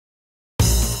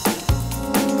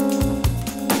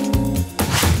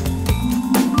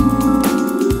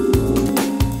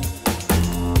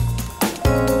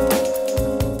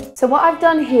So what I've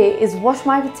done here is wash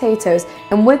my potatoes,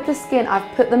 and with the skin I've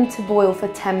put them to boil for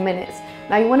 10 minutes.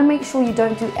 Now you want to make sure you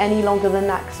don't do any longer than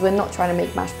that because we're not trying to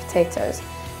make mashed potatoes.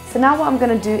 So now what I'm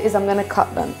going to do is I'm going to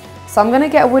cut them. So I'm going to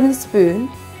get a wooden spoon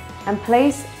and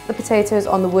place the potatoes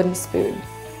on the wooden spoon.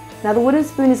 Now the wooden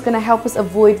spoon is going to help us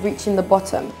avoid reaching the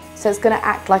bottom, so it's going to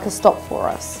act like a stop for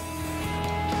us.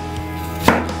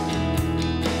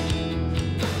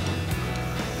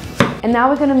 And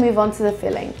now we're going to move on to the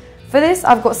filling. For this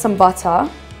I've got some butter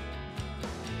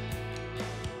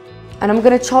and I'm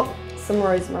going to chop some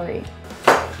rosemary.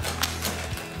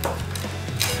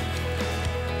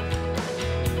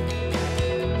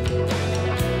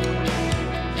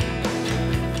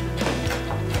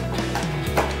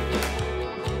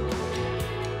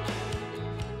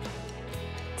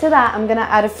 To that I'm going to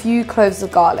add a few cloves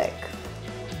of garlic.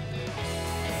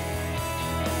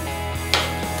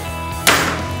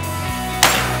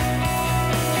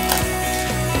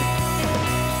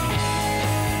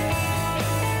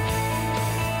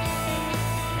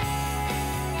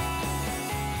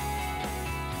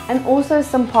 And also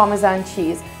some parmesan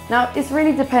cheese. Now it's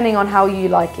really depending on how you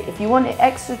like it. If you want it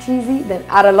extra cheesy, then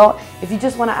add a lot. If you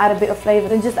just want to add a bit of flavour,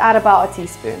 then just add about a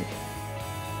teaspoon.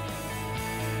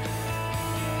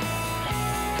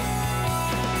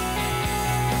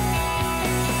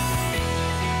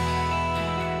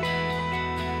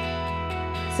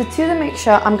 So to the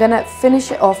mixture, I'm going to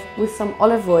finish it off with some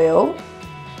olive oil,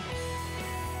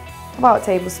 about a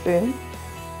tablespoon,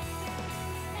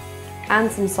 and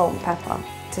some salt and pepper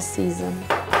to season.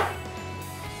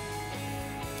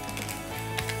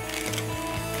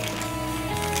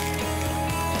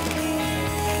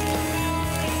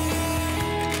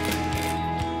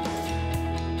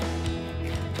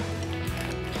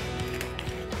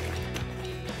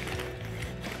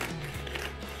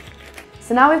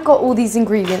 So now we've got all these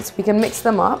ingredients, we can mix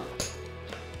them up,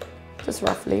 just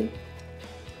roughly.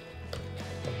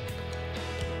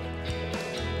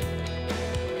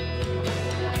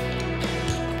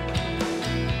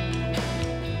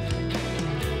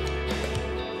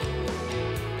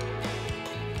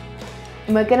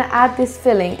 And we're going to add this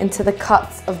filling into the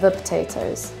cuts of the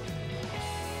potatoes.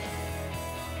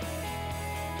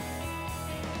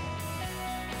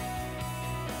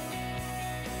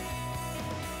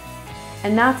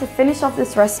 And now to finish off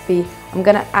this recipe, I'm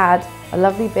going to add a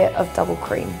lovely bit of double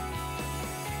cream.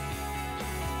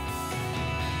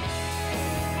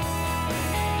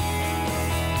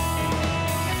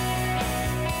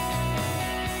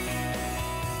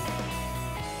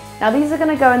 Now these are going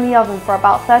to go in the oven for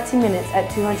about 30 minutes at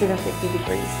 250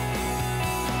 degrees.